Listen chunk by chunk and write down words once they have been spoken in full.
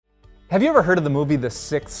Have you ever heard of the movie The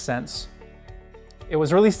Sixth Sense? It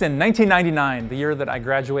was released in 1999, the year that I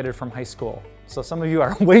graduated from high school. So some of you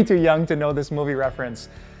are way too young to know this movie reference.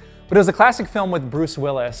 But it was a classic film with Bruce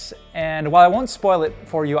Willis, and while I won't spoil it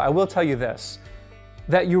for you, I will tell you this,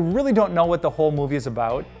 that you really don't know what the whole movie is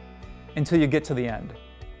about until you get to the end.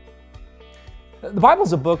 The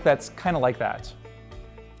Bible's a book that's kind of like that.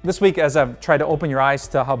 This week, as I've tried to open your eyes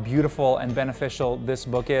to how beautiful and beneficial this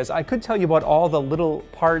book is, I could tell you about all the little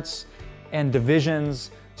parts and divisions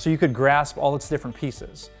so you could grasp all its different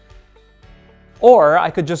pieces. Or I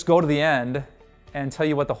could just go to the end and tell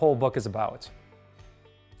you what the whole book is about.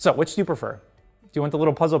 So, which do you prefer? Do you want the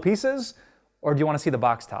little puzzle pieces, or do you want to see the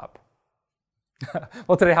box top?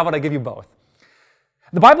 Well, today, how about I give you both?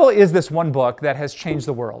 The Bible is this one book that has changed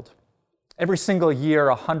the world. Every single year,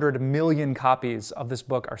 100 million copies of this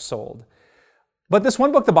book are sold. But this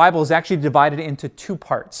one book, the Bible, is actually divided into two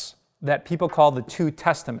parts that people call the two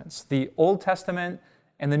testaments, the Old Testament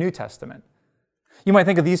and the New Testament. You might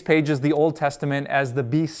think of these pages, the Old Testament, as the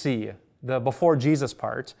BC, the before Jesus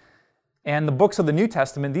part, and the books of the New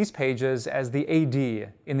Testament, these pages, as the AD,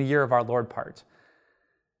 in the year of our Lord part.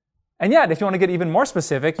 And yet, if you want to get even more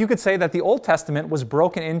specific, you could say that the Old Testament was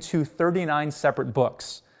broken into 39 separate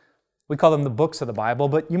books. We call them the books of the Bible,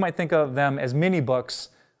 but you might think of them as mini books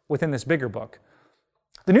within this bigger book.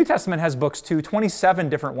 The New Testament has books too, 27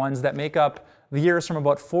 different ones that make up the years from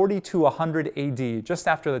about 40 to 100 AD, just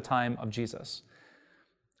after the time of Jesus.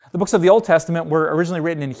 The books of the Old Testament were originally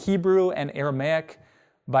written in Hebrew and Aramaic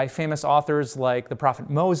by famous authors like the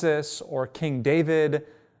prophet Moses or King David,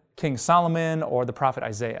 King Solomon, or the prophet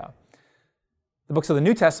Isaiah. The books of the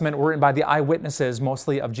New Testament were written by the eyewitnesses,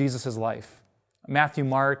 mostly of Jesus' life. Matthew,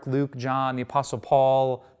 Mark, Luke, John, the Apostle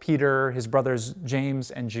Paul, Peter, his brothers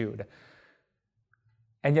James and Jude.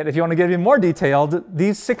 And yet, if you want to get even more detailed,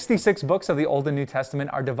 these 66 books of the Old and New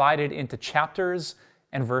Testament are divided into chapters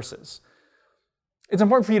and verses. It's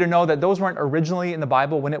important for you to know that those weren't originally in the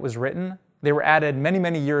Bible when it was written. They were added many,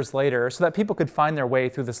 many years later so that people could find their way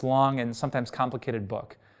through this long and sometimes complicated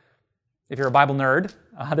book. If you're a Bible nerd,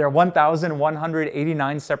 there are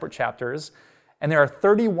 1,189 separate chapters, and there are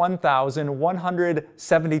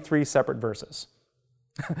 31,173 separate verses.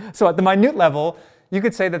 So at the minute level, you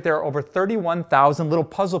could say that there are over 31,000 little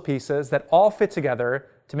puzzle pieces that all fit together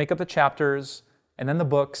to make up the chapters, and then the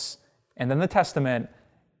books, and then the Testament,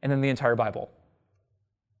 and then the entire Bible.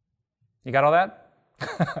 You got all that?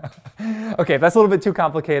 Okay, if that's a little bit too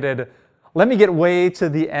complicated, let me get way to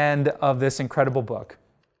the end of this incredible book.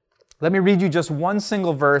 Let me read you just one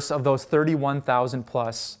single verse of those 31,000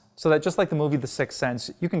 plus, so that just like the movie The Sixth Sense,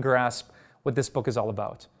 you can grasp what this book is all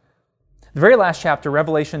about. The very last chapter,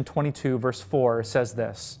 Revelation 22, verse 4, says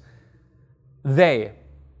this: "They,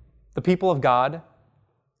 the people of God,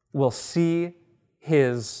 will see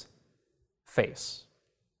His face."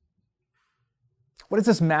 What is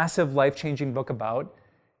this massive, life-changing book about?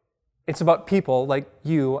 It's about people like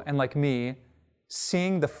you and like me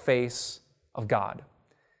seeing the face of God.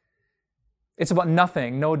 It's about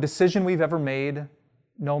nothing, no decision we've ever made,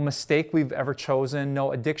 no mistake we've ever chosen,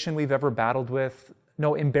 no addiction we've ever battled with,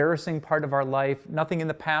 no embarrassing part of our life, nothing in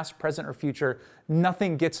the past, present, or future.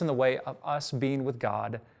 Nothing gets in the way of us being with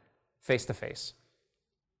God face to face.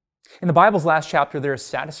 In the Bible's last chapter, there is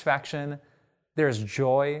satisfaction, there is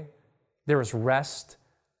joy, there is rest,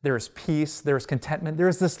 there is peace, there is contentment. There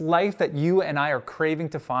is this life that you and I are craving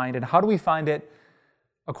to find. And how do we find it?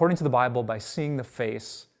 According to the Bible, by seeing the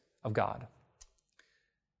face of God.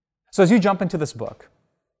 So as you jump into this book,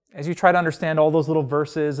 as you try to understand all those little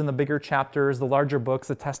verses in the bigger chapters, the larger books,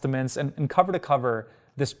 the testaments, and cover to cover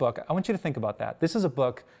this book, I want you to think about that. This is a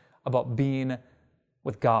book about being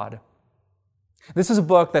with God. This is a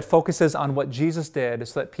book that focuses on what Jesus did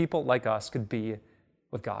so that people like us could be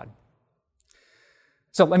with God.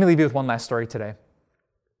 So let me leave you with one last story today.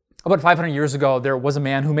 About 500 years ago, there was a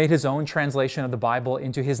man who made his own translation of the Bible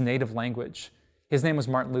into his native language. His name was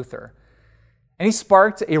Martin Luther. And he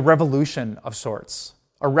sparked a revolution of sorts,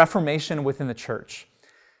 a reformation within the church.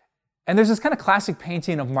 And there's this kind of classic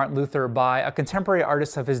painting of Martin Luther by a contemporary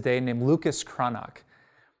artist of his day named Lucas Cranach.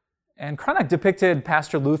 And Cranach depicted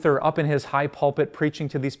Pastor Luther up in his high pulpit preaching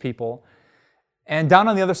to these people. And down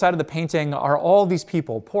on the other side of the painting are all these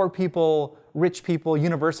people, poor people, rich people,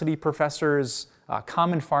 university professors,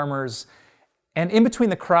 common farmers. And in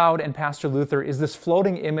between the crowd and Pastor Luther is this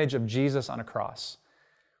floating image of Jesus on a cross.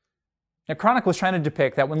 Now, Cranach was trying to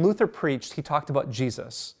depict that when Luther preached, he talked about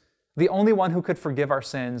Jesus, the only one who could forgive our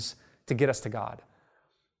sins to get us to God.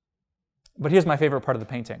 But here's my favorite part of the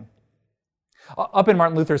painting. Up in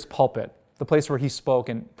Martin Luther's pulpit, the place where he spoke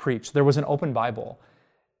and preached, there was an open Bible.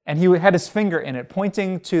 And he had his finger in it,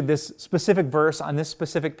 pointing to this specific verse on this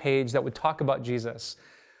specific page that would talk about Jesus.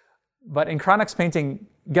 But in Cronach's painting,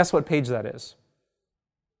 guess what page that is?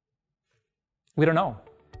 We don't know.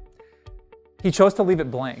 He chose to leave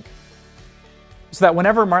it blank, so that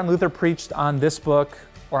whenever Martin Luther preached on this book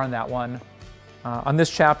or on that one, on this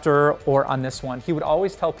chapter or on this one, he would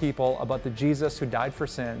always tell people about the Jesus who died for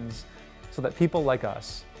sins so that people like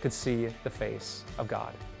us could see the face of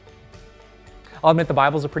God. I'll admit the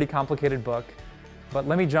Bible's a pretty complicated book, but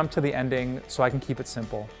let me jump to the ending so I can keep it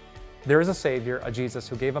simple. There is a Savior, a Jesus,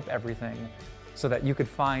 who gave up everything so that you could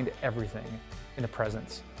find everything in the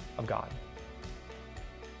presence of God.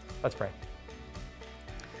 Let's pray.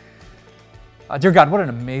 Dear God, what an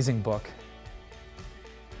amazing book.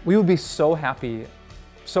 We would be so happy,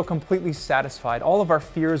 so completely satisfied. All of our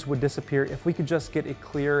fears would disappear if we could just get a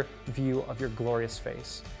clear view of your glorious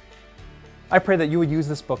face. I pray that you would use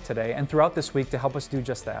this book today and throughout this week to help us do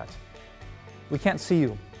just that. We can't see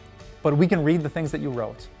you, but we can read the things that you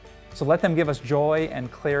wrote. So let them give us joy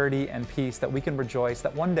and clarity and peace, that we can rejoice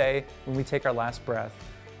that one day when we take our last breath,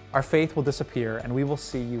 our faith will disappear and we will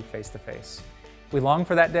see you face to face. We long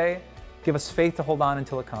for that day. Give us faith to hold on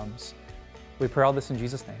until it comes. We pray all this in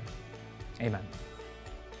Jesus' name. Amen.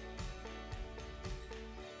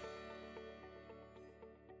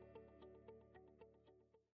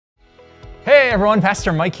 Hey everyone,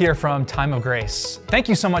 Pastor Mike here from Time of Grace. Thank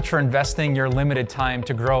you so much for investing your limited time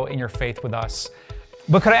to grow in your faith with us.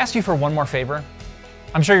 But could I ask you for one more favor?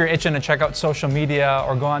 I'm sure you're itching to check out social media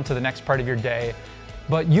or go on to the next part of your day,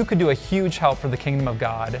 but you could do a huge help for the kingdom of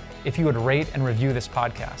God if you would rate and review this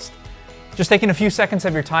podcast. Just taking a few seconds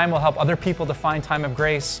of your time will help other people to find Time of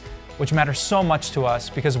Grace, which matters so much to us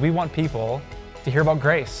because we want people to hear about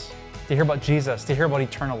grace, to hear about Jesus, to hear about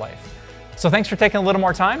eternal life. So thanks for taking a little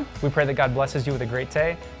more time. We pray that God blesses you with a great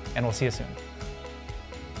day, and we'll see you soon.